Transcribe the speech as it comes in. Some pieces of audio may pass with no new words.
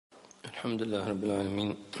الحمد لله رب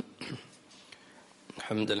العالمين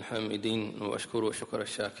حمد الحامدين وأشكر شكر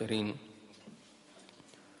الشاكرين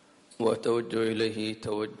وأتوجه إليه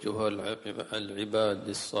توجه العباد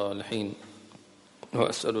الصالحين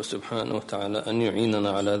وأسأل سبحانه وتعالى أن يعيننا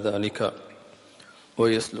على ذلك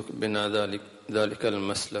ويسلك بنا ذلك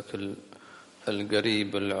المسلك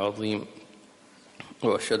القريب العظيم.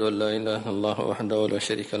 وأشهد أن لا إله إلا الله وحده لا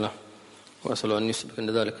شريك له وأسأل أن يسلك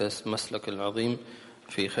ذلك المسلك العظيم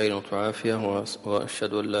في خير وعافية.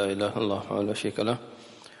 وأشهد أن لا إله إلا الله وحده لا شريك له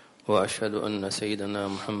وأشهد أن سيدنا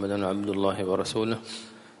محمدا عبد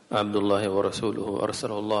الله ورسوله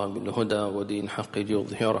أرسله الله بالهدى ودين حق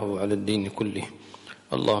ليظهره على الدين كله.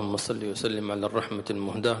 اللهم صل وسلم على الرحمة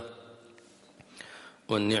المهداة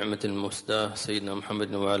والنعمة المسداة سيدنا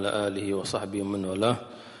محمد وعلى آله وصحبه ومن والاه.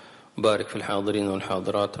 بارك في الحاضرين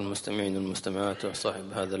والحاضرات والمستمعين والمستمعات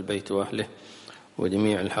وصاحب هذا البيت وأهله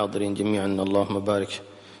وجميع الحاضرين جميعا. اللهم بارك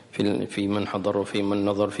في من حضر وفي من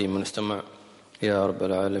نظر في من استمع يا رب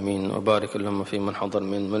العالمين. وبارك اللهم في من حضر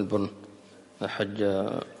من ملبورن حج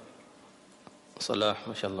صلاح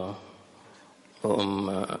ما شاء الله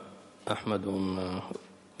وأم أحمد وأم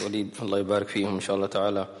وليد، الله يبارك فيهم إن شاء الله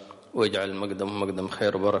تعالى ويجعل المقدم مقدم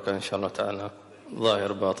خير وبركة إن شاء الله تعالى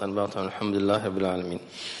ظاهر باطن الحمد لله رب العالمين.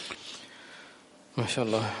 ما شاء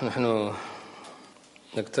الله نحن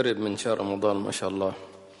نقترب من شهر رمضان ما شاء الله،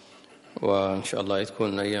 وإن شاء الله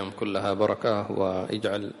تكون أيام كلها بركة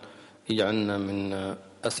ويجعلنا من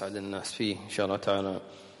أسعد الناس فيه إن شاء الله تعالى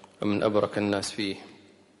ومن أبرك الناس فيه،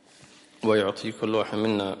 ويعطي كل واحد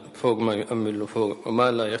منا فوق ما يؤمل وفوق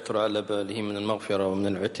وما لا يخطر على باله من المغفرة ومن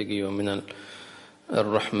العتق ومن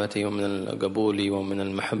الرحمة ومن القبول ومن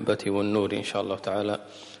المحبة والنور إن شاء الله تعالى،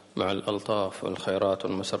 مع الألطاف والخيرات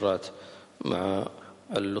والمسرات، مع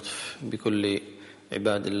اللطف بكل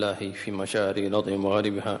عباد الله في مشارق الأرض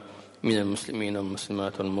ومغاربها من المسلمين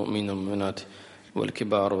والمسلمات والمؤمنين والمؤمنات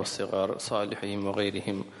والكبار والصغار صالحهم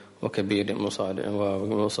وغيرهم وكبيرهم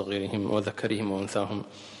وصغيرهم وذكرهم وأنثاهم.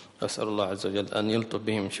 أسأل الله عز وجل أن يلطف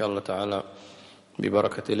بهم إن شاء الله تعالى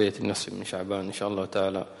ببركة ليلة النصف من شعبان إن شاء الله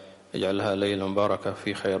تعالى، اجعلها ليلة مباركة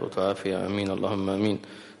في خير وعافية آمين اللهم آمين.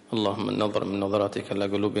 اللهم النظر من نظراتك إلى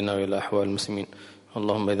قلوبنا وإلى أحوال المسلمين.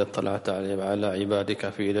 اللهم إذا اطلعت على عبادك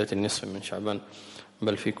في ليلة النصف من شعبان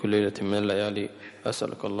بل في كل ليلة من الليالي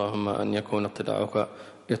أسألك اللهم أن يكون اطلاعك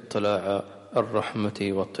اطلاع الرحمة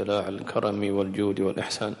واطلاع الكرم والجود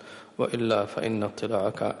والإحسان، وإلا فإن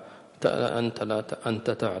اطلاعك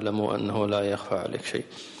أنت تعلم أنه لا يخفى عليك شيء،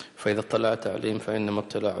 فإذا اطلعت عليهم فإنما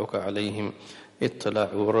اطلاعك عليهم اطلاع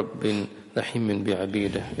رب رحيم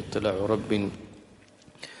بعبيده، اطلاع رب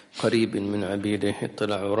قريب من عبيده،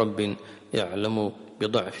 اطلاع رب يعلم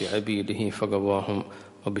بضعف عبيده فقواهم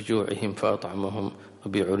وبجوعهم فأطعمهم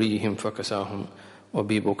وبعريهم فكساهم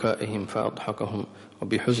وببكائهم فأضحكهم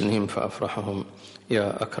وبحزنهم فأفرحهم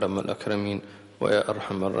يا أكرم الأكرمين ويا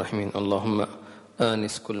أرحم الراحمين. اللهم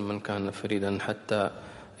آنس كل من كان فريدا حتى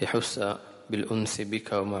يحس بالأنس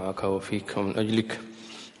بك ومعك وفيك ومن أجلك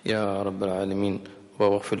يا رب العالمين،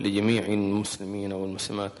 واغفر لجميع المسلمين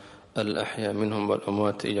والمسلمات الأحياء منهم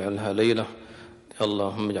والأموات.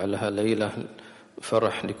 اللهم اجعلها ليلة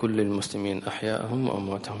فرح لكل المسلمين أحياءهم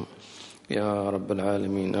وأمواتهم يا رب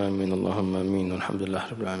العالمين آمين اللهم آمين والحمد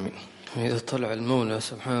لله رب العالمين. إذا طلع المولى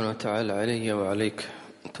سبحانه وتعالى علي وعليك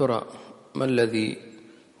ترى ما الذي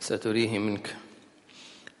ستريه منك،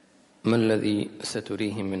 ما الذي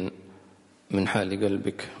ستريه من حال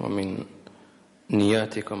قلبك ومن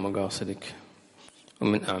نياتك ومقاصدك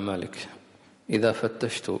ومن أعمالك. إذا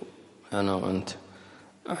فتشت أنا وأنت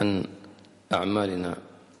عن أعمالنا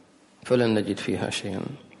فلن نجد فيها شيئا،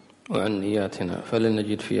 وعن نياتنا فلن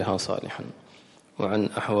نجد فيها صالحا، وعن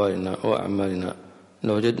أحوالنا وأعمالنا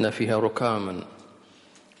لوجدنا فيها ركاما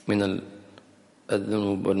من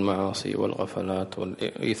الذنوب والمعاصي والغفلات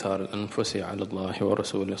والإيثار الأنفس على الله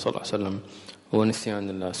ورسوله صلى الله عليه وسلم ونسيان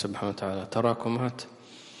الله سبحانه وتعالى، تراكمات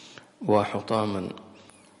وحطاما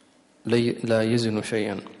لا يزن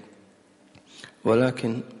شيئا،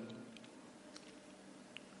 ولكن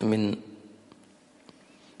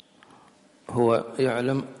هو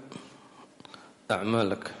يعلم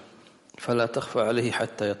أعمالك فلا تخفى عليه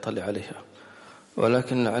حتى يطلع عليها،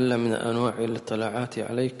 ولكن لعل من أنواع الاطلاعات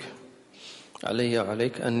عليك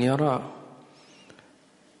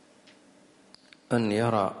أن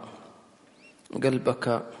يرى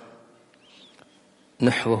قلبك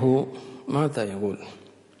نحوه ماذا يقول،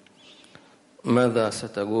 ماذا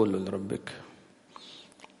ستقول لربك،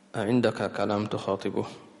 عندك كلام تخاطبه،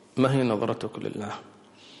 ما هي نظرتك لله،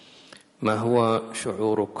 ما هو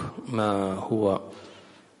شعورك، ما هو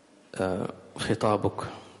خطابك.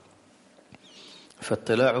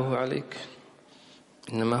 فاطلاعه عليك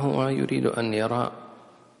إنما هو يريد أن يرى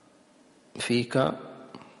فيك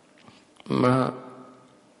ما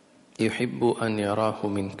يحب أن يراه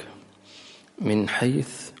منك من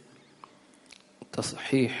حيث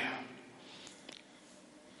تصحيح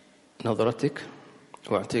نظرتك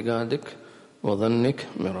واعتقادك وظنك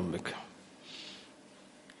من ربك.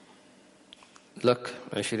 لك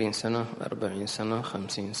 20 سنة 40 سنة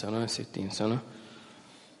 50 سنة 60 سنة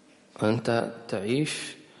أنت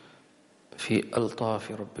تعيش في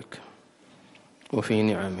ألطاف ربك وفي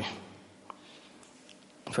نعمه،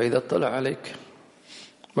 فإذا اطلع عليك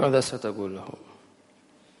ماذا ستقول له؟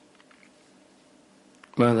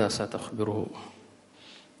 ماذا ستخبره؟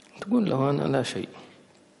 تقول له أنا لا شيء،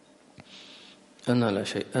 أنا لا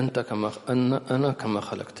شيء، أنا كما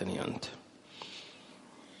خلقتني أنت،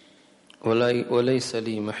 وليس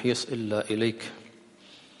لي محيص إلا إليك،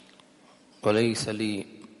 وليس لي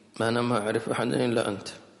أنا ما أعرف أحدا إلا أنت،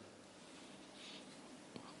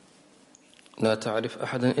 لا تعرف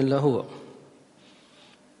أحدا إلا هو.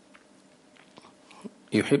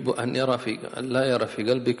 يحب أن لا يرى في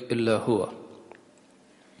قلبك إلا هو،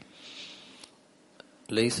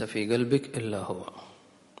 ليس في قلبك إلا هو.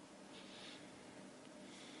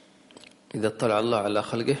 إذا اطلع الله على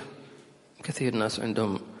خلقه كثير ناس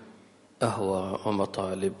عندهم أهوى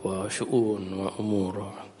ومطالب وشؤون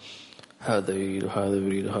وأمور، هذا يريد هذا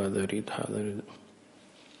يريد هذا يريد هذا يريد،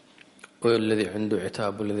 والذي عنده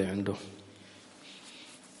عتاب والذي عنده.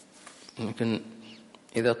 لكن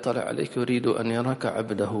إذا اطلع عليك يريد أن يراك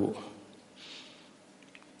عبده،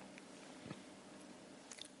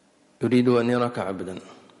 يريد أن يراك عبدا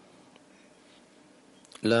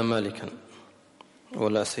لا مالكا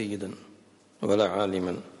ولا سيدا ولا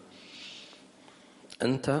عالما،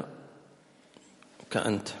 أنت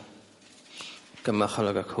كأنت كما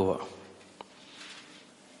خلقك هو.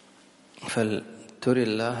 فلتري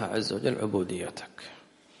الله عز وجل عبوديتك،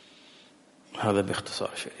 هذا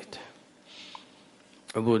باختصار شديد.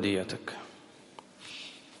 عبوديتك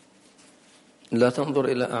لا تنظر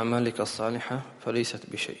إلى أعمالك الصالحة فليست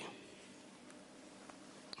بشيء،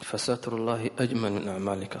 فستر الله أجمل من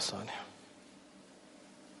أعمالك الصالحة.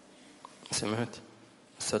 سمعت؟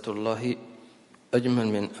 ستر الله أجمل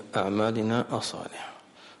من أعمالنا الصالحة.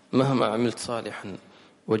 مهما عملت صالحا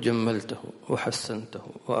وجملته وحسنته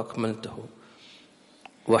وأكملته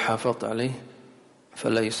وحافظت عليه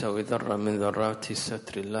فلا يساوي ذرة من ذرات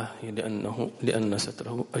ستر الله، لأن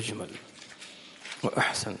ستره أجمل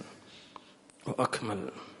وأحسن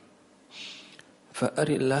وأكمل.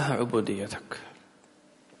 فأري الله عبوديتك.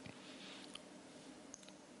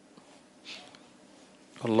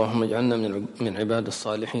 اللهم اجعلنا من عباد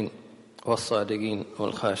الصالحين والصادقين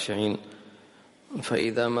والخاشعين،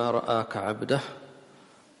 فإذا ما رآك عبده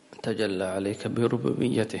تجلى عليك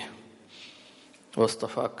بربوبيته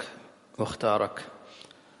واصطفاك واختارك.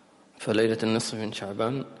 فليلة النصف من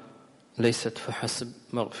شعبان ليست فحسب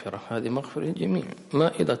مغفرة، هذه مغفرة للجميع،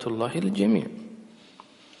 مائدة الله للجميع.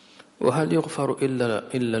 وهل يغفر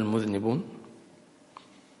إلا المذنبون؟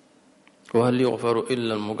 وهل يغفر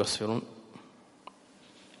إلا المقصرون؟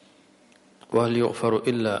 وهل يغفر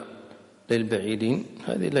إلا للبعيدين؟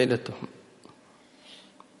 هذه ليلتهم.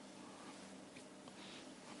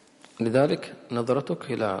 لذلك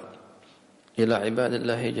نظرتك إلى عباد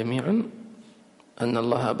الله جميعا أن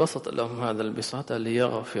الله بسط لهم هذا البساط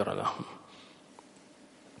ليغفر لهم،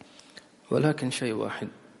 ولكن شيء واحد،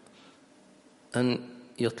 أن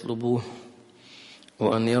يطلبوه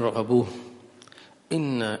وأن يرغبوه.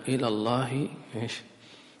 إنا إلى الله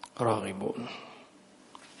راغبون.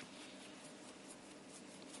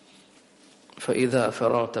 فإذا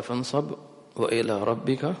فرغت فانصب وإلى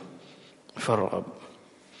ربك فارغب.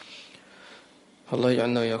 الله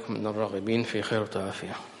يجعلنا وإياكم من الراغبين في خير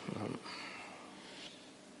وعافية.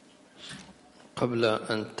 قبل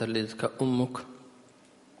أن تلدك أمك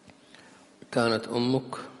كانت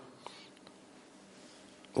أمك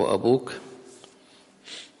وأبوك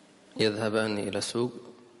يذهبان إلى السوق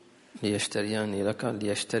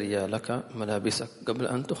ليشتريا لك ملابسك قبل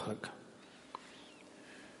أن تخرج.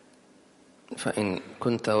 فإن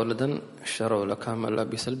كنت ولدا اشتروا لك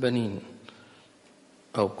ملابس البنين،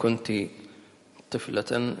 أو كنت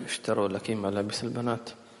طفلة اشتروا لك ملابس البنات،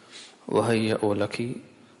 وهيئوا لك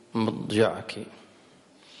مضجعك،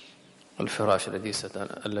 الفراش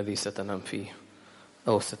الذي ستنام فيه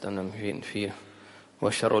أو ستنام فيه،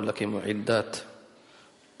 وشروا لك معدات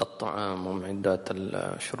الطعام ومعدات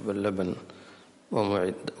شرب اللبن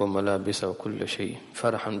وملابس وكل شيء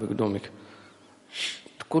فرحا بقدومك.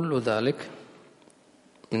 كل ذلك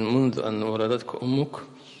منذ أن ولدتك أمك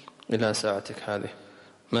إلى ساعتك هذه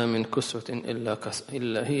ما من كسوة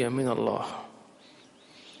إلا هي من الله.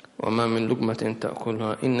 وما من لقمة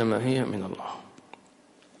تأكلها إنما هي من الله،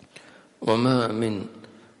 وما من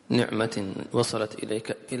نعمة وصلت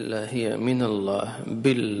إليك إلا هي من الله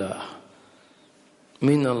بالله،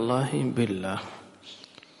 من الله بالله.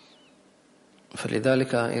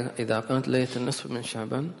 فلذلك إذا كانت ليلة النصف من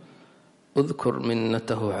شعبان اذكر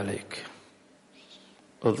منته عليك،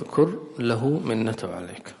 اذكر له منته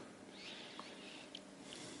عليك،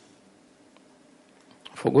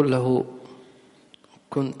 فقل له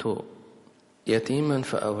كنت يتيما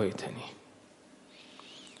فأويتني،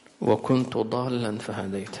 وكنت ضالا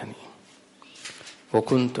فهديتني،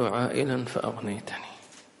 وكنت عائلا فأغنيتني،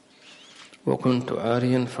 وكنت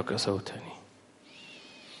عاريا فكسوتني،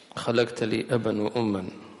 خلقت لي أبا وأما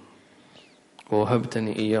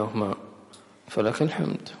ووهبتني إياهما فلك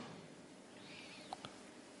الحمد،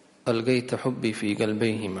 ألقيت حبي في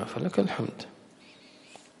قلبيهما فلك الحمد،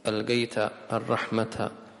 ألقيت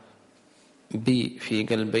الرحمة بي في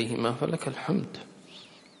قلبيهما فلك الحمد،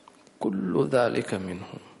 كل ذلك منه.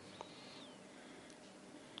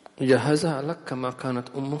 جهزها لك كما كانت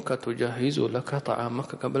أمك تجهز لك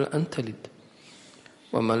طعامك قبل أن تلد،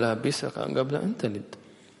 وملابسك قبل أن تلد،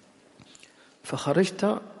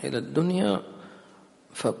 فخرجت إلى الدنيا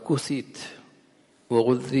فكسيت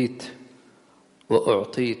وغذيت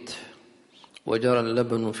وأعطيت وجرى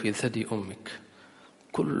اللبن في ثدي أمك،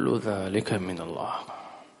 كل ذلك من الله.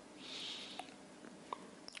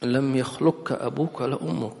 لم يخلقك أبوك ولا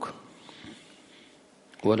أمك،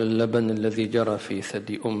 ولا اللبن الذي جرى في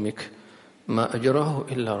ثدي أمك ما أجراه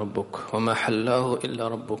إلا ربك، وما حلاه إلا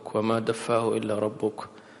ربك، وما دفاه إلا ربك،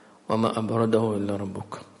 وما أبرده إلا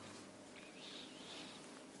ربك.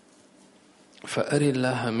 فأري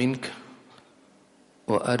الله منك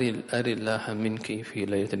وأري الله منك في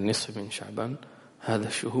ليلة النصف من شعبان، هذا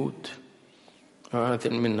الشهود وهذه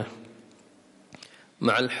المنة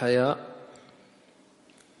مع الحياء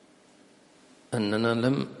أننا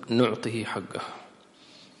لم نعطه حقه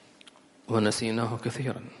ونسيناه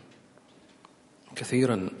كثيرا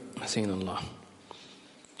كثيرا، نسينا الله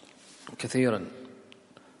كثيرا،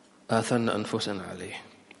 آثرنا أنفسنا عليه.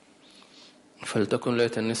 فلتكن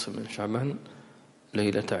ليلة النصف من شعبان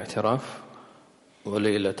ليلة اعتراف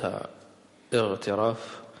وليلة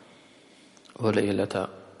اغتراف وليلة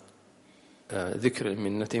ذكر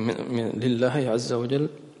المنة لله عز وجل.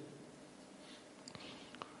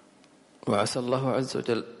 وعسى الله عز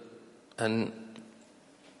وجل أن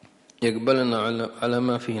يقبلنا على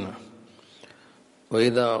ما فينا،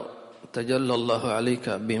 وإذا تجلى الله عليك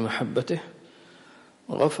بمحبته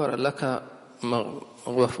غفر لك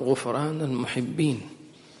غفران المحبين.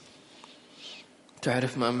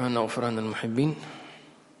 تعرف ما معنى غفران المحبين؟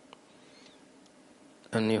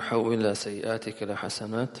 أن يحول سيئاتك إلى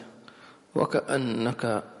حسنات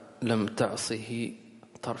وكأنك لم تعصه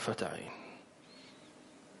طرفة عين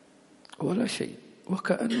ولا شيء،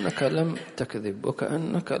 وكأنك لم تكذب،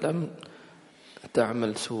 وكأنك لم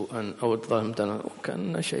تعمل سوءا أو ظلمت،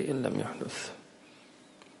 وكأن شيء لم يحدث،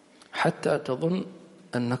 حتى تظن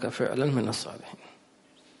أنك فعلا من الصالحين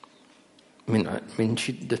من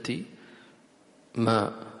شدة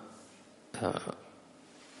ما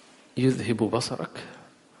يذهب بصرك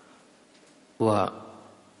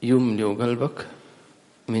ويملئ قلبك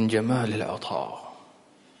من جمال العطاء،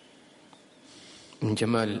 من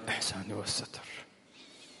جمال الإحسان والستر،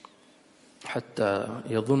 حتى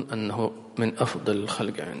يظن أنه من أفضل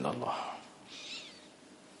الخلق عند الله.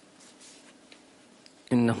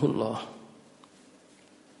 إنه الله،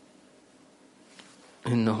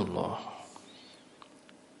 إنه الله.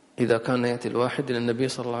 إذا كان يأتي الواحد إلى النبي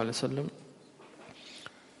صلى الله عليه وسلم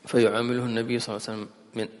فيعامله النبي صلى الله عليه وسلم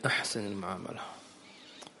من أحسن المعاملة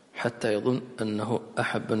حتى يظن أنه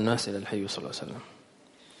أحب الناس إلى الحي صلى الله عليه وسلم.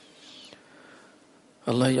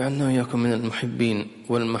 الله يجعلنا وإياكم من المحبين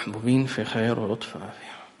والمحبوبين في خير ولطف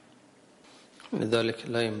وعافية. لذلك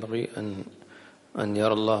لا ينبغي أن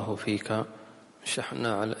يرى الله فيك شحنة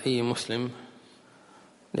على أي مسلم،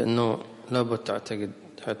 لأنه لابد تعتقد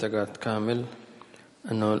اعتقاد كامل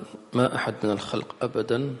أنه ما أحد من الخلق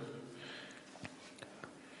أبدا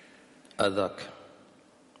أذاك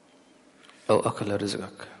أو أكل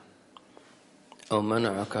رزقك أو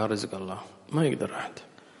منعك رزق الله، ما يقدر أحد.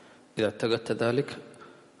 إذا اعتقدت ذلك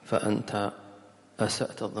فأنت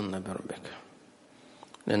أسأت الظن بربك،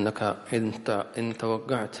 لأنك إن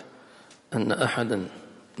توقعت أن أحدا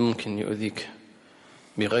ممكن يؤذيك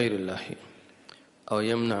بغير الله أو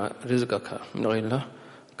يمنع رزقك من غير الله،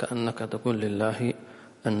 كأنك تقول لله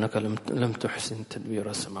أنك لم تحسن تدبير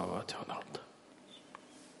السماوات والأرض.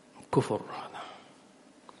 كفر هذا.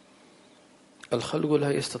 الخلق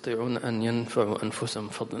لا يستطيعون أن ينفعوا أنفسهم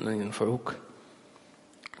فضلا أن ينفعوك،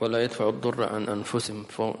 ولا يدفع الضر عن أنفسهم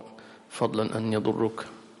فضلا أن يضرك،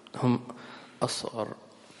 هم أصغر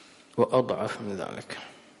وأضعف من ذلك.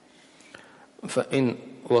 فإن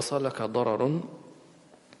وصلك ضرر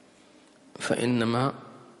فإنما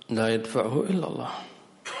لا يدفعه إلا الله،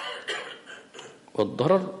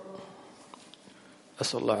 والضرر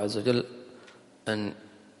أسأل الله عز وجل أن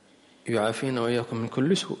يعافينا وإياكم من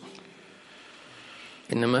كل سوء.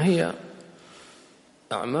 إنما هي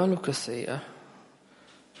أعمالك السيئة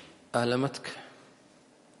آلمتك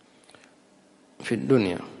في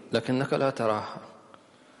الدنيا لكنك لا تراها،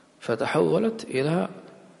 فتحولت إلى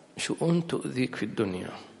شؤون تؤذيك في الدنيا،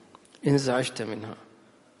 انزعجت منها.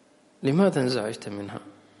 لماذا انزعجت منها؟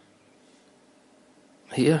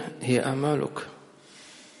 هي أعمالك،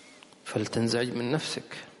 فلتنزعج من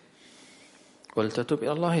نفسك ولتتوب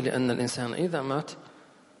إلى الله، لأن الإنسان إذا مات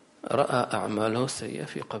رأى أعماله السيئة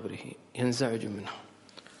في قبره ينزعج منها.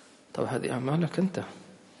 طب هذه أعمالك أنت،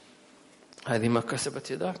 هذه ما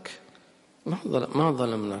كسبت يداك، ما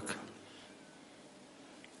ظلمناك،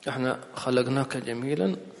 احنا خلقناك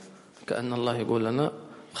جميلا، كأن الله يقول لنا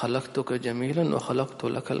خلقتك جميلا وخلقت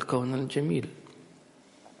لك الكون الجميل،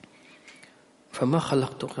 فما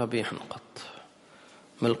خلقت قبيحا قط،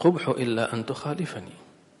 ما القبح إلا أن تخالفني،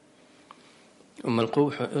 وما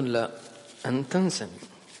القبح إلا أن تنسني.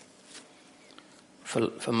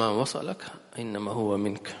 فما وصلك إنما هو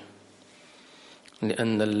منك،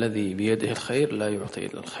 لأن الذي بيده الخير لا يعطي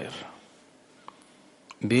إلا الخير،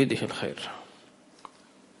 بيده الخير،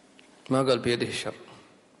 ما قال بيده الشر.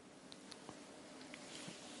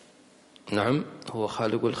 نعم هو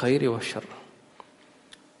خالق الخير والشر،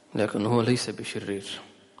 لكن هو ليس بشرير،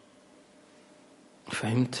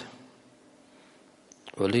 فهمت؟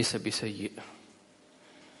 وليس بسيء،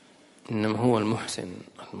 إنما هو المحسن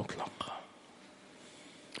المطلق،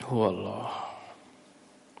 هو الله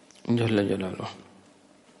جل جلاله.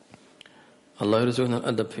 الله يرزقنا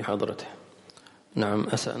الأدب في حضرته. نعم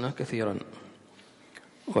أسأنا كثيرا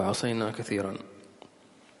وعصينا كثيرا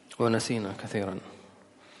ونسينا كثيرا،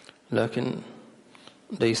 لكن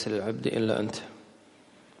ليس للعبد إلا أنت،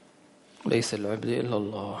 ليس للعبد إلا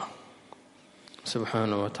الله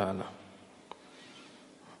سبحانه وتعالى.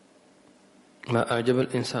 ما أعجب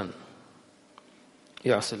الإنسان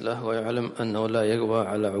يعصي الله ويعلم أنه لا يقوى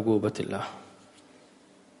على عقوبة الله،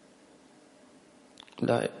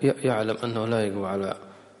 لا يعلم أنه لا يقوى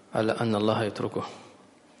على أن الله يتركه.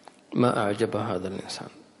 ما أعجب هذا الإنسان.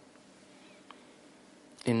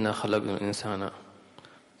 إنا خلقنا الإنسان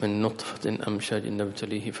من نطفة أمشاج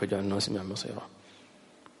نبتليه فجعلناه سميعا بصيرا،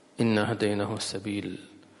 إنا هديناه السبيل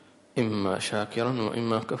إما شاكرا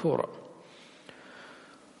وإما كفورا.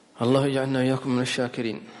 الله يجعلنا إياكم من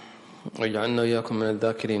الشاكرين، ويجعلنا إياكم من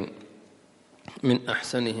الذاكرين، من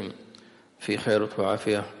أحسنهم في خير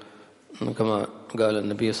وعافية، كما قال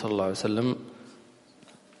النبي صلى الله عليه وسلم: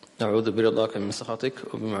 أعوذ برضاك من سخطك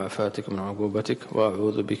وبمعافاتك من عقوبتك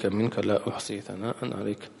وأعوذ بك منك لا أحصي ثناء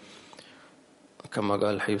عليك. كما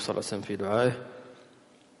قال الحبيب صلى الله عليه وسلم في دعائه: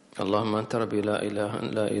 اللهم أنت ربي لا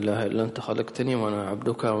إله إلا أنت خلقتني وأنا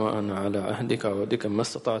عبدك وأنا على عهدك ووعدك ما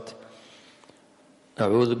استطعت،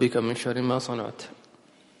 أعوذ بك من شر ما صنعت،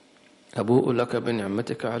 أبوء لك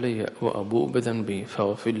بنعمتك علي وأبوء بذنبي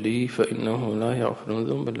فاغفر لي فإنه لا يغفر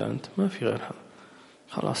الذنوب إلا أنت. ما في غير هذا،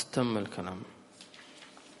 خلاص تم الكلام.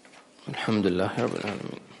 الحمد لله رب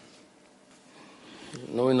العالمين.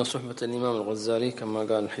 نوينا صحبة الإمام الغزالي كما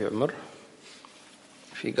قال الحي عمر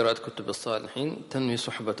في قراءة كتب الصالحين، تنوي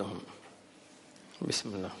صحبتهم. بسم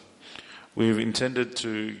الله. We've intended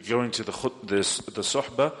to go into the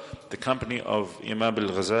suhbah, the company of Imam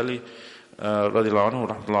al-Ghazali radiallahu anhu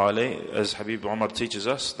rahmatullahi alayhi, as Habib Umar teaches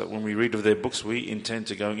us that when we read of their books we intend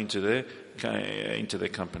to go into their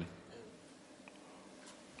company.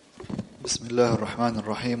 بسم الله الرحمن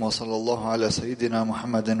الرحيم، وصلى الله على سيدنا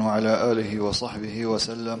محمد وعلى آله وصحبه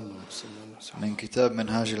وسلم. من كتاب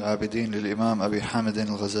منهاج العابدين للإمام أبي حامد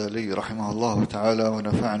الغزالي رحمه الله تعالى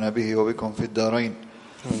ونفعنا به وبكم في الدارين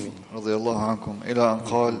رضي الله عنكم، إلى أن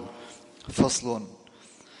قال: فصل: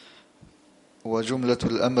 وجملة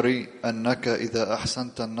الأمر أنك إذا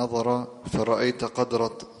أحسنت النظر فرأيت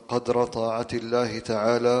قدر طاعة الله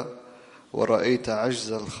تعالى ورأيت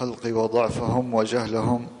عجز الخلق وضعفهم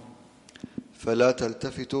وجهلهم فلا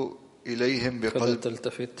تلتفت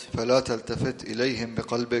إليهم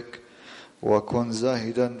بقلبك وكن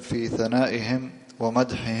زاهدا في ثنائهم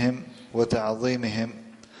ومدحهم وتعظيمهم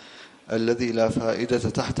الذي لا فائدة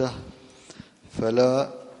تحته،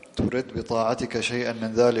 فلا ترد بطاعتك شيئا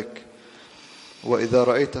من ذلك. وإذا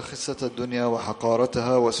رأيت خسة الدنيا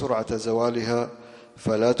وحقارتها وسرعة زوالها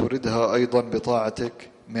فلا تردها أيضا بطاعتك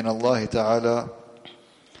من الله تعالى.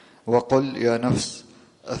 وقل يا نفس: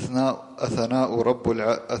 أثناء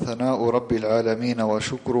رب العالمين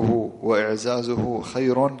وشكره وإعزازه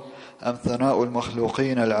خير أم ثناء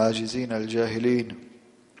المخلوقين العاجزين الجاهلين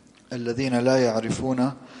الذين لا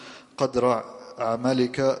يعرفون قدر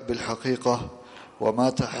عملك بالحقيقة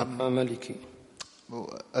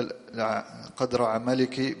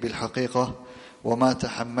وما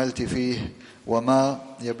تحملت فيه وما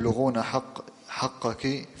يبلغون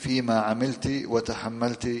حقك فيما عملت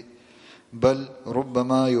وتحملت، بل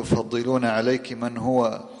ربما يفضلون عليك من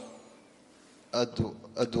هو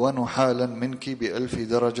أدون حالا منك ب1000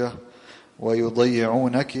 درجة،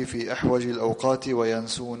 ويضيعونك في أحوج الأوقات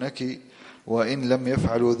وينسونك، وإن لم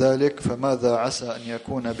يفعلوا ذلك فماذا عسى أن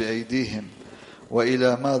يكون بأيديهم،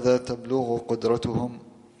 وإلى ماذا تبلغ قدرتهم،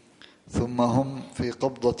 ثم هم في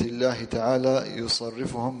قبضة الله تعالى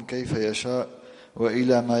يصرفهم كيف يشاء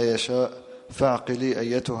وإلى ما يشاء. فاعقلي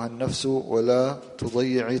أيتها النفس ولا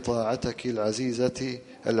تضيعي طاعتك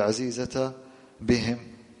العزيزة بهم،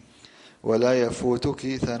 ولا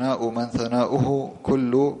يفوتك ثناء من ثناؤه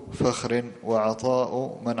كل فخر،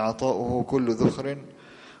 وعطاء من عطاؤه كل ذخر.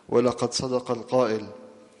 ولقد صدق القائل: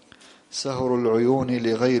 سهر العيون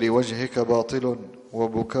لغير وجهك باطل،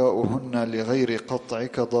 وبكاؤهن لغير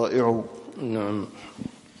قطعك ضائع. نعم.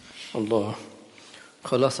 الله.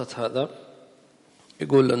 خلاصة هذا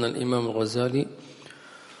يقول لنا الإمام الغزالي: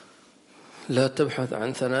 لا تبحث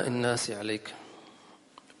عن ثناء الناس عليك،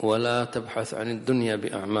 ولا تبحث عن الدنيا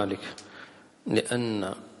بأعمالك،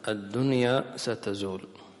 لأن الدنيا ستزول،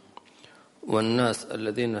 والناس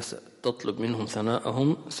الذين تطلب منهم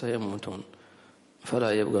ثناءهم سيموتون،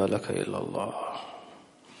 فلا يبقى لك إلا الله.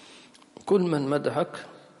 كل من مدحك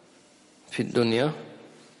في الدنيا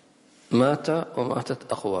مات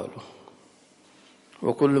وماتت أقواله،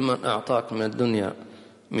 وكل من أعطاك من الدنيا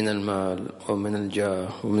من المال ومن الجاه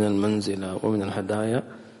ومن المنزلة ومن الهدايا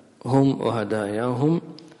هم وهداياهم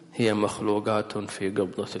هي مخلوقات في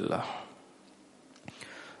قبضة الله.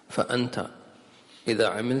 فأنت إذا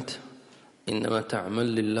عملت إنما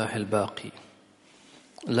تعمل لله الباقي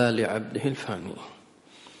لا لعبده الفاني.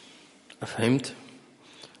 أفهمت؟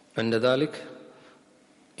 عند ذلك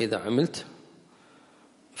إذا عملت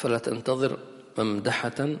فلا تنتظر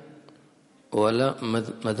ممدحة ولا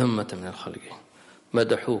مذمة من الخلق.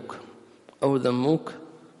 مدحوك أو ذموك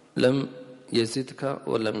لم يزدك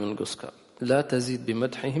ولم ينقصك، لا تزيد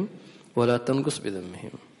بمدحهم ولا تنقص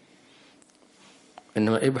بذمهم،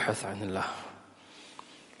 إنما ابحث عن الله.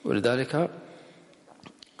 ولذلك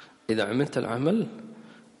إذا عملت العمل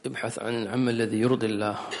ابحث عن العمل الذي يرضي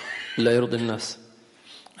الله لا يرضي الناس،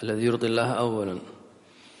 الذي يرضي الله أولا،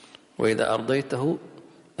 وإذا أرضيته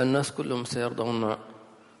الناس كلهم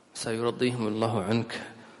سيرضيهم الله عنك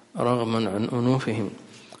رغما عن أنوفهم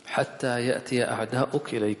حتى يأتي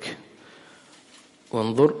أعداؤك إليك.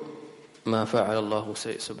 وانظر ما فعل الله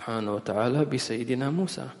سبحانه وتعالى بسيدنا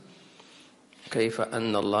موسى، كيف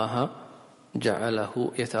أن الله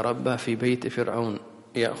جعله يتربى في بيت فرعون،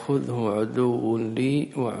 يأخذه عدو لي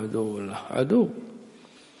وعدو له، عدو،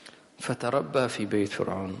 فتربى في بيت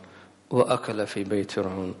فرعون وأكل في بيت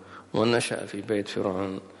فرعون ونشأ في بيت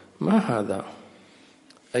فرعون. ما هذا؟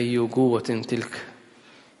 أي قوة تلك؟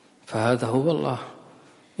 فهذا هو الله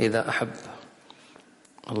إذا أحب.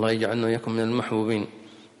 الله يجعلنا ويكن من المحبوبين،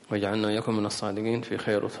 ويجعلنا ويكن من الصادقين في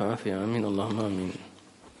خير وعافية. آمين اللهم آمين.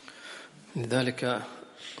 لذلك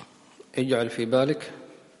اجعل في بالك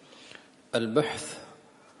البحث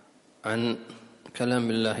عن كلام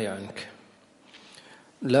الله عنك،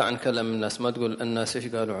 لا عن كلام الناس. ما تقول الناس إيش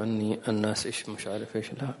قالوا عني، الناس إيش مش عارف إيش،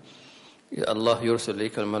 لا. الله يرسل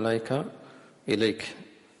إليك الملائكة إليك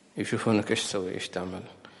يشوفونك إيش تسوي إيش تعمل،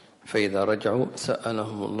 فإذا رجعوا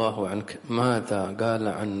سألهم الله عنك ماذا قال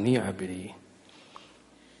عني عبدي.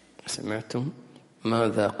 سمعتم؟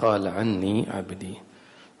 ماذا قال عني عبدي.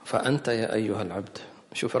 فأنت يا أيها العبد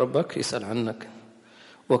شوف ربك يسأل عنك،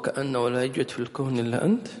 وكأنه لا يوجد في الكون إلا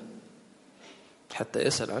أنت حتى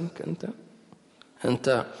يسأل عنك.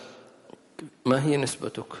 أنت ما هي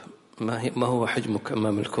نسبتك، ما هو حجمك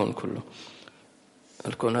أمام الكون كله.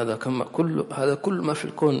 الكون هذا كل ما في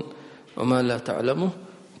الكون وما لا تعلمه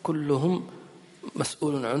كلهم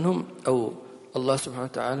مسؤول عنهم، أو الله سبحانه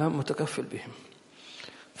وتعالى متكفل بهم.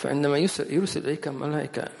 فعندما يرسل إليك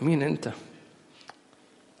ملائكة، مين أنت؟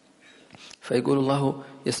 فيقول الله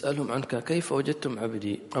يسألهم عنك كيف وجدتم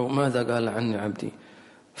عبدي، أو ماذا قال عني عبدي.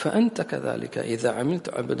 فأنت كذلك إذا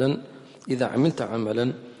عملت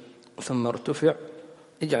عملا ثم ارتفع،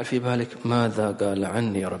 اجعل في بالك ماذا قال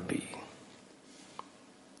عني ربي.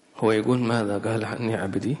 هو يقول ماذا قال عني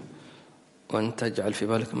عبدي، وأنت اجعل في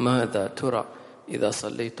بالك ماذا ترى إذا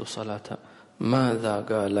صليت صلاة ماذا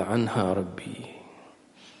قال عنها ربي.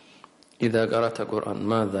 إذا قرأت قرآن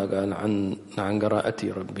ماذا قال عن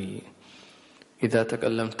قراءتي ربي؟ إذا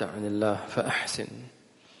تكلمت عن الله فأحسن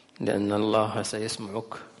لأن الله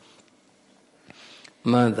سيسمعك.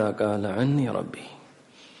 ماذا قال عني ربي؟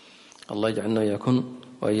 الله يجعلنا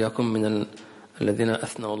وإياكم من الذين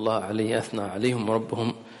أثنوا الله عليه أثنى عليهم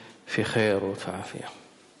ربهم في خير وعافية.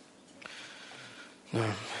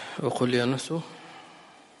 نعم. وقل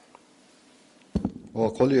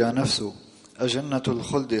يا نفس أجنة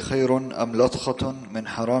الخلد خير أم لطخة من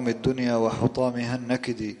حرام الدنيا وحطامها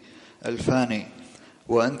النكد الفاني،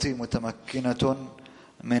 وأنت متمكنة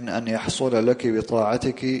من أن يحصل لك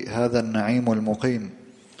بطاعتك هذا النعيم المقيم،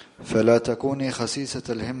 فلا تكوني خسيسة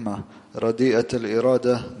الهمة رديئة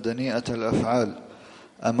الإرادة دنيئة الأفعال.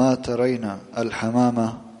 أما ترين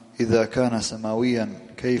الحمام إذا كان سماويا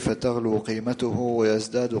كيف تغلو قيمته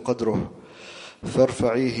ويزداد قدره؟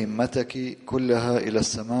 فارفعي همتك كلها إلى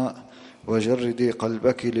السماء وجردي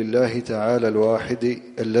قلبك لله تعالى الواحد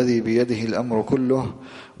الذي بيده الأمر كله،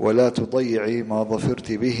 ولا تضيعي ما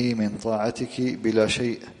ظفرت به من طاعتك بلا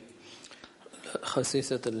شيء.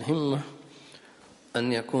 خسيسة الهمة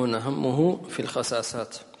أن يكون همه في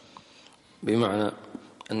الخساسات، بمعنى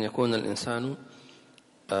أن يكون الإنسان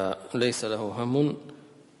ليس له هم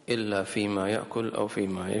إلا فيما يأكل أو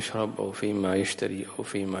فيما يشرب أو فيما يشتري أو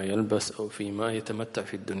فيما يلبس أو فيما يتمتع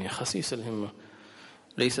في الدنيا. خسيس الهمة،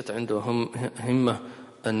 ليست عنده همة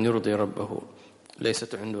أن يرضي ربه،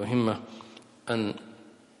 ليست عنده همة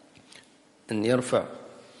أن يرفع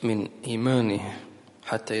من إيمانه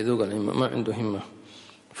حتى يذوق الهمة، ما عنده همة،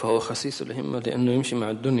 فهو خسيس الهمة لأنه يمشي مع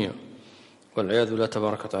الدنيا والعياذ بالله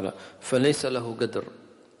تبارك وتعالى، فليس له قدر،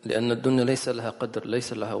 لأن الدنيا ليس لها قدر،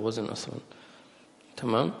 ليس لها وزن أصلا.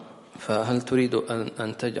 تمام؟ فهل تريد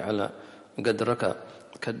أن تجعل قدرك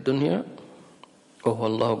كالدنيا وهو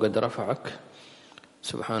الله قد رفعك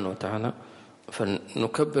سبحانه وتعالى؟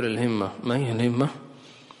 فنكبر الهمة. ما هي الهمة؟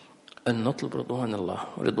 أن نطلب رضوان الله،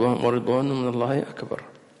 ورضوان من الله أكبر.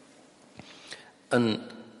 أن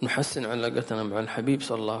نحسن علاقتنا مع الحبيب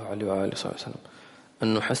صلى الله عليه وآله وسلم،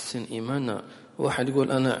 أن نحسن إيماننا. واحد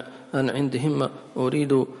يقول أنا عندي همة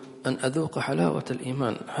أريد أن أذوق حلاوة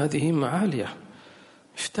الإيمان، هذه همة عالية،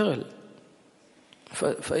 اشتغل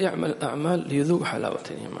فيعمل أعمال ليذوق حلاوة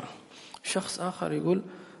الإيمان. شخص آخر يقول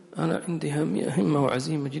أنا عندي همة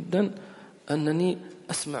وعزيمة جدا أنني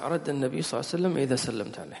أسمع رد النبي صلى الله عليه وسلم إذا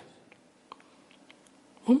سلمت عليه.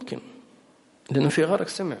 ممكن، لأنه في غيرك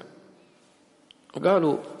سمع.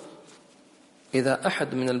 قالوا إذا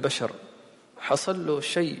أحد من البشر حصل له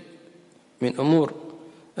شيء من أمور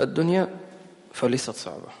الدنيا فليست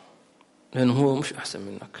صعبة، لأنه هو مش أحسن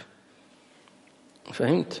منك.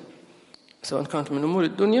 فهمت؟ سواء كانت من أمور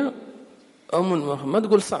الدنيا أو من ما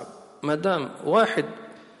تقول صعب، ما دام واحد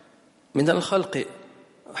من الخلق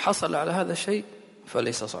حصل على هذا الشيء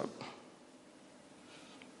فليس صعب.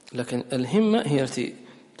 لكن الهمة هي التي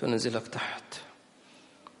تنزلك تحت.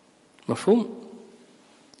 مفهوم؟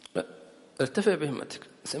 ارتفع بهمتك.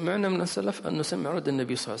 سمعنا من السلف أن نسمع رد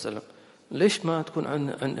النبي صلى الله عليه وسلم. ليش ما تكون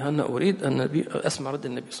أنا أريد أن أسمع رد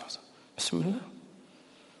النبي صلى الله عليه وسلم؟ بسم الله،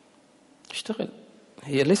 اشتغل.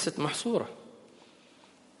 هي ليست محصورة،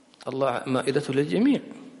 الله مائدة للجميع،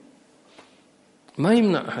 ما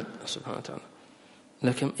يمنع أحد سبحانه وتعالى،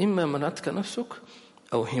 لكن إما منعتك نفسك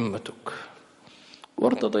أو همتك،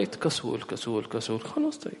 وارتضيت كسول كسول كسول،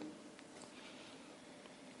 خلاص. طيب،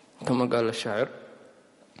 كما قال الشاعر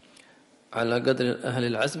على قدر أهل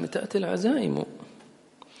العزم تأتي العزائم.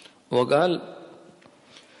 وقال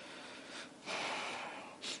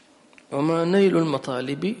وما نيل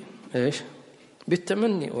المطالب إيش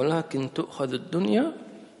بالتمني، ولكن تؤخذ الدنيا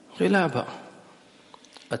غلابا.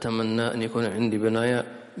 أتمنى أن يكون عندي بناية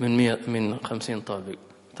من 50 طابق.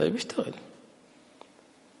 طيب اشتغل.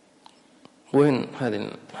 وين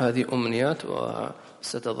هذه أمنيات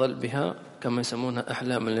وستظل بها كما يسمونها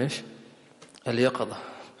أحلام ليش اليقظة.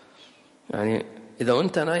 يعني إذا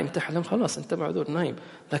أنت نايم تحلم خلاص أنت معذور نايم،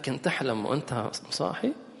 لكن تحلم وأنت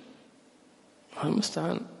صاحي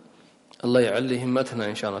المستعان. الله يعلي همتنا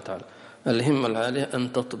إن شاء الله تعالى. الهمة العالية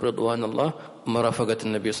أن تطلب رضوان الله ومرافقة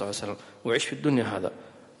النبي صلى الله عليه وسلم، وعيش في الدنيا هذا.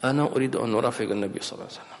 أنا أريد أن أرافق النبي صلى الله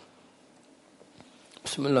عليه وسلم.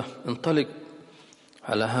 بسم الله، انطلق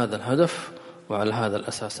على هذا الهدف وعلى هذا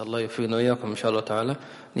الأساس. الله يوفقنا وإياكم إن شاء الله تعالى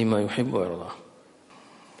لما يحب ويرضى.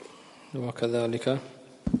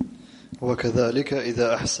 وكذلك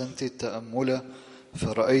إذا أحسنت التأمل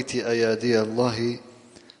فرأيت أيادي الله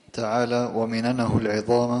تعالى ومننه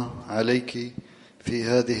العظام عليك في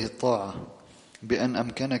هذه الطاعة بأن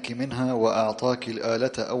أمكنك منها وأعطاك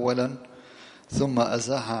الآلة أولا، ثم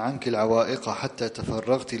أزاح عنك العوائق حتى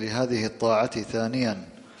تفرغت لهذه الطاعة ثانيا،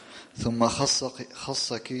 ثم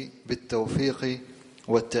خصك بالتوفيق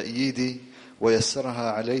والتأييد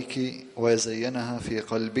ويسرها عليك ويزينها في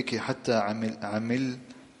قلبك حتى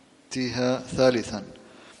عملتها ثالثا.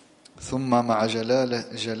 ثم مع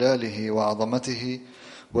جلاله وعظمته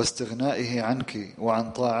واستغنائه عنك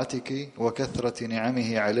وعن طاعتك وكثرة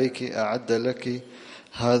نعمه عليك أعد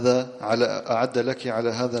لك على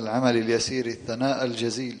هذا العمل اليسير الثناء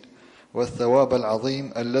الجزيل والثواب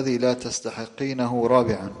العظيم الذي لا تستحقينه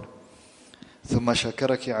رابعا. ثم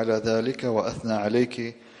شكرك على ذلك وأثنى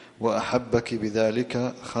عليك وأحبك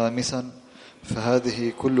بذلك خامسا.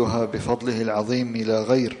 فهذه كلها بفضله العظيم لا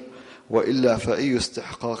غير، وإلا فأي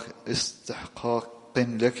استحقاق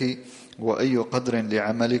لك وأي قدر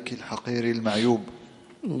لعملك الحقير المعيوب.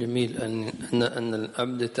 جميل أن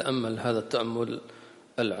العبد يتأمل هذا التأمل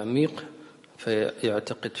العميق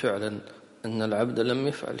فيعتقد فعلا أن العبد لم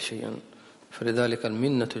يفعل شيئا، فلذلك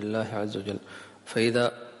المنة لله عز وجل.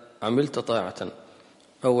 فإذا عملت طاعة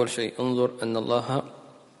أول شيء انظر أن الله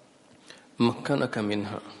مكنك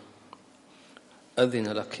منها، أذن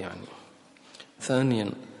لك يعني.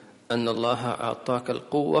 ثانيا أن الله أعطاك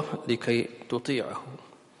القوة لكي تطيعه،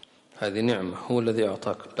 هذه نعمة، هو الذي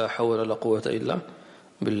أعطاك، لا حول ولا قوة إلا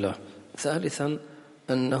بالله. ثالثا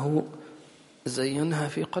أنه زينها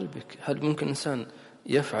في قلبك. هل ممكن إنسان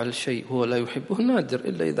يفعل شيء هو لا يحبه؟ نادر،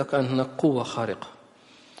 إلا إذا كان هناك قوة خارقة.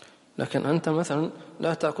 لكن أنت مثلا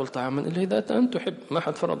لا تأكل طعاما إلا إذا أنت تحب، ما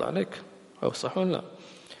حد فرض عليك، أو صح ولا لا؟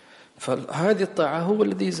 فهذه الطاعة هو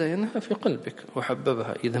الذي زينها في قلبك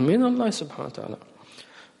وحببها، إذا من الله سبحانه وتعالى.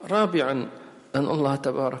 رابعا أن الله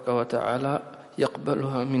تبارك وتعالى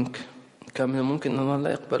يقبلها منك، كما ممكن أن الله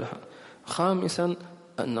لا يقبلها. خامسا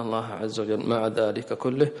أن الله عز وجل مع ذلك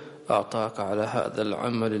كله أعطاك على هذا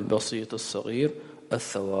العمل البسيط الصغير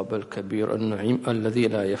الثواب الكبير النعيم الذي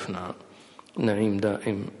لا يفنى، نعيم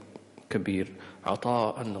دائم كبير،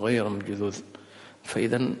 عطاء غير مجذوذ.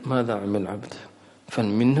 فإذا ماذا عمل العبد؟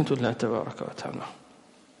 فالمنة لله تبارك وتعالى.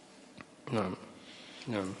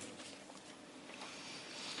 نعم.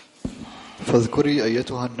 فاذكري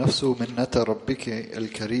أيتها النفس منة ربك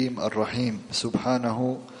الكريم الرحيم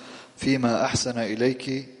سبحانه فيما أحسن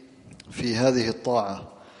إليك في هذه الطاعة،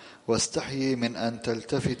 واستحيي من أن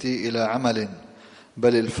تلتفتي إلى عمل،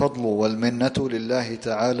 بل الفضل والمنة لله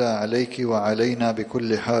تعالى عليك وعلينا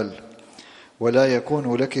بكل حال. ولا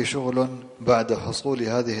يكون لك شغل بعد حصول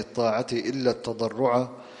هذه الطاعة إلا التضرع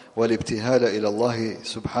والابتهال إلى الله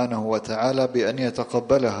سبحانه وتعالى بأن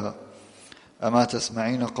يتقبلها. أما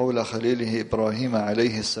تسمعين قول خليله إبراهيم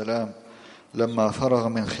عليه السلام لما فرغ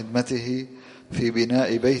من خدمته في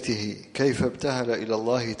بناء بيته كيف ابتهل إلى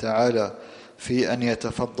الله تعالى في أن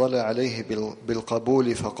يتفضل عليه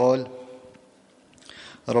بالقبول، فقال: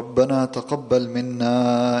 ربنا تقبل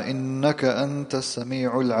منا إنك أنت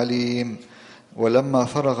السميع العليم. ولما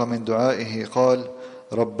فرغ من دعائه قال: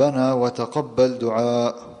 ربنا وتقبل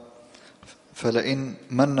دعاء. فلئن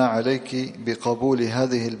من عليك بقبول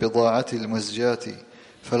هذه البضاعة المزجاة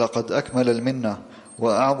فلقد أكمل المنة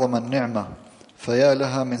وأعظم النعمة، فيا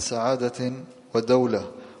لها من سعادة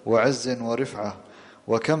ودولة وعز ورفعة،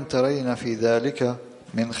 وكم ترين في ذلك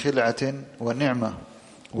من خلعة ونعمة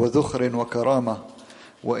وذخر وكرامة.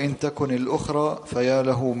 وإن تكن الأخرى فيا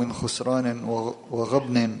له من خسران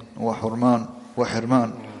وغبن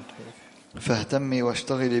وحرمان. فاهتمي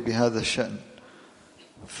واشتغلي بهذا الشأن.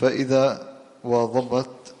 فإذا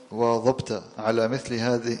واظبت على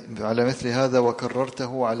مثل هذا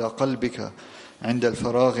وكررته على قلبك عند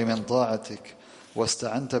الفراغ من طاعتك،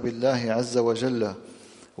 واستعنت بالله عز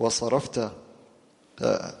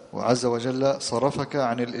وجل صرفك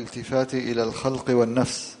عن الالتفات إلى الخلق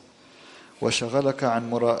والنفس، وشغلك عن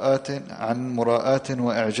مراءة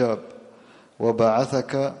وإعجاب،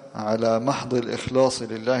 وبعثك على محض الإخلاص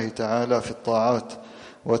لله تعالى في الطاعات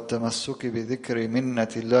والتمسك بذكر منة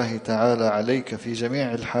الله تعالى عليك في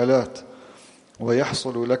جميع الحالات،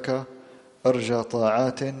 ويحصل لك أرجى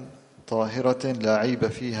طاعات طاهرة لا عيب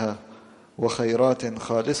فيها، وخيرات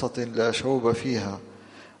خالصة لا شوب فيها،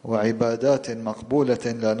 وعبادات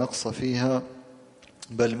مقبولة لا نقص فيها.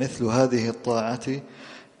 بل مثل هذه الطاعة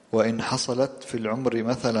وإن حصلت في العمر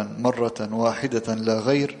مثلا مرة واحدة لا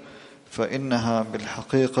غير فإنها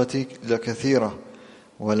بالحقيقة لكثيرة،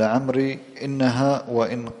 ولعمري إنها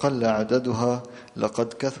وإن قل عددها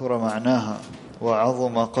لقد كثر معناها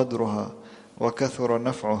وعظم قدرها وكثر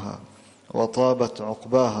نفعها وطابت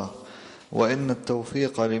عقباها. وإن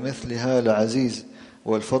التوفيق لمثلها لعزيز،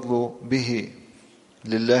 والفضل به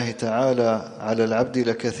لله تعالى على العبد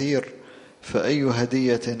لكثير. فأي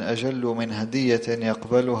هدية أجل من هدية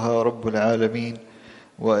يقبلها رب العالمين،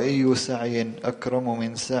 وأي سعي أكرم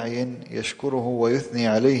من سعي يشكره ويثني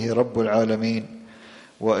عليه رب العالمين.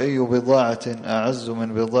 وأي بضاعة أعز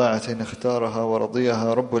من بضاعة اختارها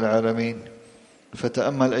ورضيها رب العالمين.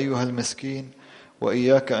 فتأمل أيها المسكين،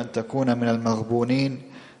 وإياك أن تكون من المغبونين.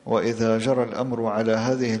 وإذا جرى الأمر على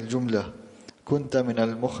هذه الجملة كنت من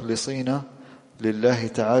المخلصين لله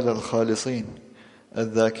تعالى الخالصين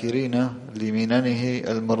الذاكرين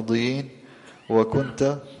لمننه المرضيين،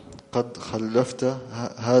 وكنت قد خلفت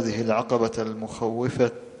هذه العقبة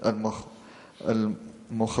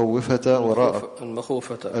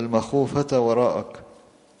المخوفة وراءك،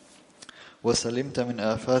 وسلمت من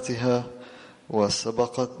آفاتها،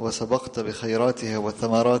 وسبقت بخيراتها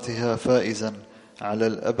وثمراتها فائزا على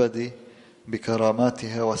الأبد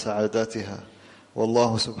بكراماتها وسعاداتها.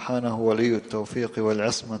 والله سبحانه ولي التوفيق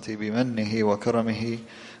والعصمة بمنه وكرمه،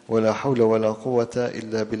 ولا حول ولا قوة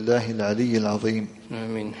إلا بالله العلي العظيم.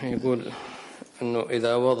 آمين. يقول أنه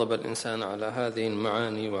إذا واظب الإنسان على هذه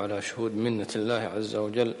المعاني وعلى شهود منة الله عز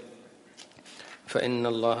وجل فإن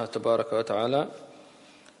الله تبارك وتعالى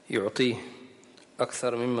يعطيه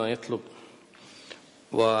أكثر مما يطلب.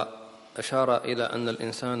 وأشار إلى أن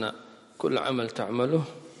الإنسان كل عمل تعمله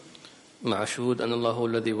مع شهود أن الله هو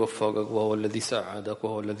الذي وفقك وهو الذي ساعدك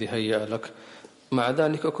وهو الذي هيأ لك، مع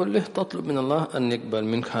ذلك كله تطلب من الله أن يقبل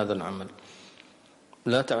منك هذا العمل.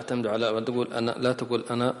 لا تعتمد على لا تقول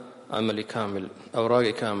أنا عملي كامل،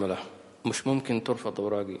 أوراقي كاملة، مش ممكن ترفض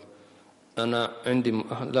أوراقي، أنا عندي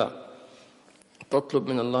لا، تطلب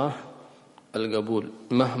من الله القبول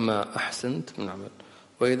مهما أحسنت من عمل.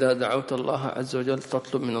 وإذا دعوت الله عز وجل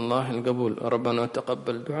تطلب من الله القبول، ربنا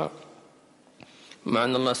تقبل الدعاء، مع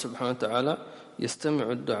أن الله سبحانه وتعالى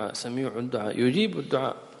يستمع الدعاء، سميع الدعاء، يجيب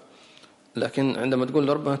الدعاء. لكن عندما تقول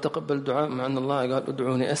ربنا تقبل الدعاء، مع أن الله قال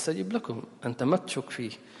ادعوني أستجب لكم، أنت ما تشك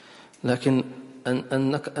فيه، لكن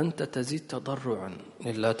أنك أنت تزيد تضرعا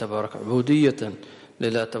لله تبارك، عبودية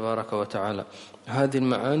لله تبارك وتعالى. هذه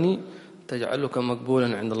المعاني تجعلك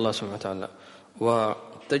مقبولا عند الله سبحانه وتعالى،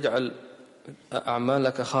 وتجعل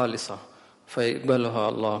أعمالك خالصة فيقبلها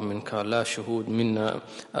الله منك، لا شهود منا،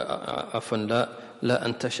 عفوا لا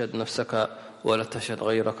أن تشهد نفسك ولا تشهد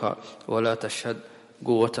غيرك ولا تشهد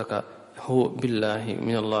قوتك، هو بالله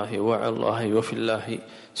من الله وعلى الله وفي الله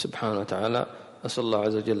سبحانه وتعالى. أسأل الله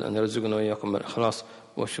عز وجل أن يرزقنا وإياكم بالإخلاص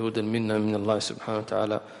والشهود المنة من الله سبحانه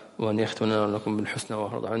وتعالى، وأن يختمنا ولكم بالحسنى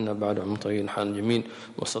ويرضى عنا بعد عمر طويل حال جميل.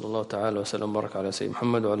 وصلى الله تعالى وسلم وبارك على سيدنا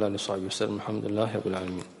محمد وعلى آله وصحبه وسلم. الحمد لله رب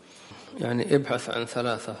العالمين. يعني ابحث عن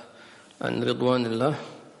ثلاثة: عن رضوان الله،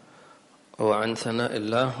 وعن ثناء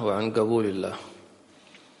الله، وعن قبول الله.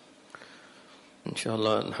 إن شاء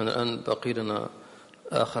الله نحن الآن بقي لنا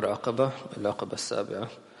آخر عقبة، العقبة السابعة،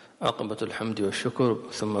 عقبة الحمد والشكر،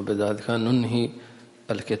 ثم بذلك ننهي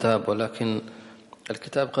الكتاب. ولكن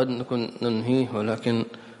الكتاب قد نكون ننهيه، ولكن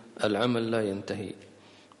العمل لا ينتهي.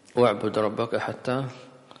 واعبد ربك حتى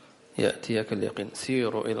يأتيك اليقين،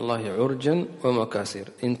 سيروا إلى الله عرجا ومكاسير.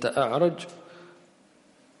 أنت أعرج.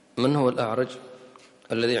 من هو الأعرج؟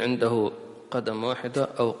 الذي قدم واحدة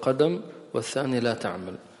أو قدم والثاني لا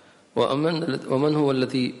تعمل. ومن هو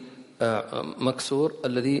الذي مكسور؟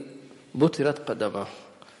 الذي بترت قدمه.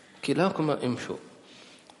 كلاكما امشوا.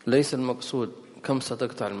 ليس المقصود كم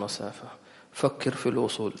ستقطع المسافة، فكر في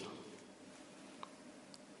الوصول،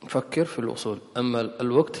 فكر في الوصول. أما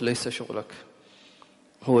الوقت ليس شغلك،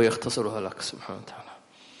 هو يختصرها لك سبحانه وتعالى.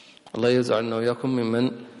 الله يجعلنا وإياكم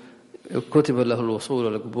ممن كتب له الوصول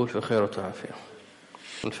والقبول في خير وعافية.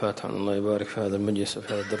 الفاتحة. الله يبارك في هذا المجلس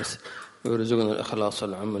وفي هذا الدرس، ويرزقنا الإخلاص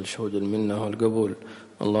والعمل، شهود المنة والقبول.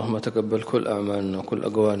 اللهم تقبل كل أعمالنا وكل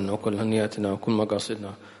أقوالنا وكل هنياتنا وكل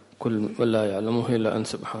مقاصدنا، كل من لا يعلمه إلا أنت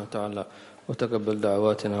سبحانه وتعالى، وتقبل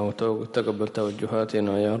دعواتنا وتقبل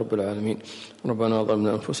توجهاتنا يا رب العالمين. ربنا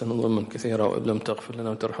ظلمنا أنفسنا ظلما كثيرا، وإن لم تغفر لنا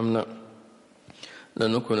وترحمنا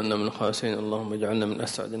لنكونن من الخاسرين. اللهم اجعلنا من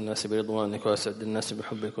أسعد الناس برضوانك، وأسعد الناس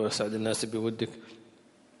بحبك، وأسعد الناس بودك،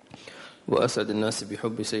 وأسعد الناس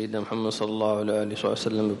بحب سيدنا محمد صلى الله عليه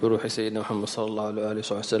وسلم، بروح سيدنا محمد صلى الله عليه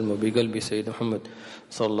وسلم، وبقلب سيدنا محمد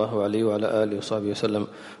صلى الله عليه وعلى آله وصحبه وسلم.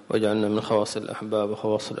 واجعلنا من خواص الأحباب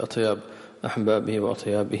وخواص الأطياب، أحبابه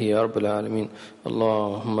وأطيابه يا رب العالمين.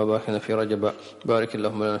 اللهم بارك لنا في رجب، بارك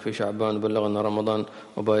اللهم لنا في شعبان، بلغنا رمضان،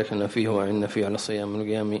 وبارك لنا فيه وعنا فيه على صيام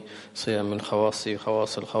القيام، صيام الخواص،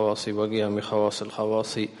 خواص الخواص، وقيام خواص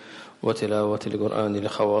الخواص، وتلاوة القرآن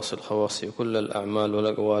لخواص الخواص، وكل الأعمال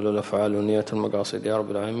والأقوال والأفعال والنيات والمقاصد يا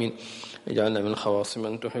رب العالمين. اجعلنا من خواص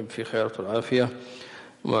من تحب في خيرة العافية،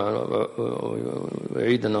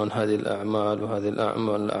 وعيدنا عن هذه الأعمال وهذه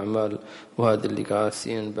الأعمال وهذه اللقاءات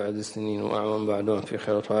سنين بعد سنين وأعوام بعدهم في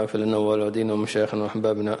خيرة العافية لنا ووالدينا ومشايخنا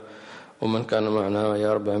وأحبابنا ومن كان معنا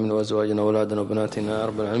يا رب العالمين، وأزواجنا وأولادنا وبناتنا يا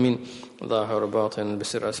رب العالمين، ظاهر وباطن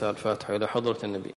بسر أسال الفاتحة إلى حضرة النبي.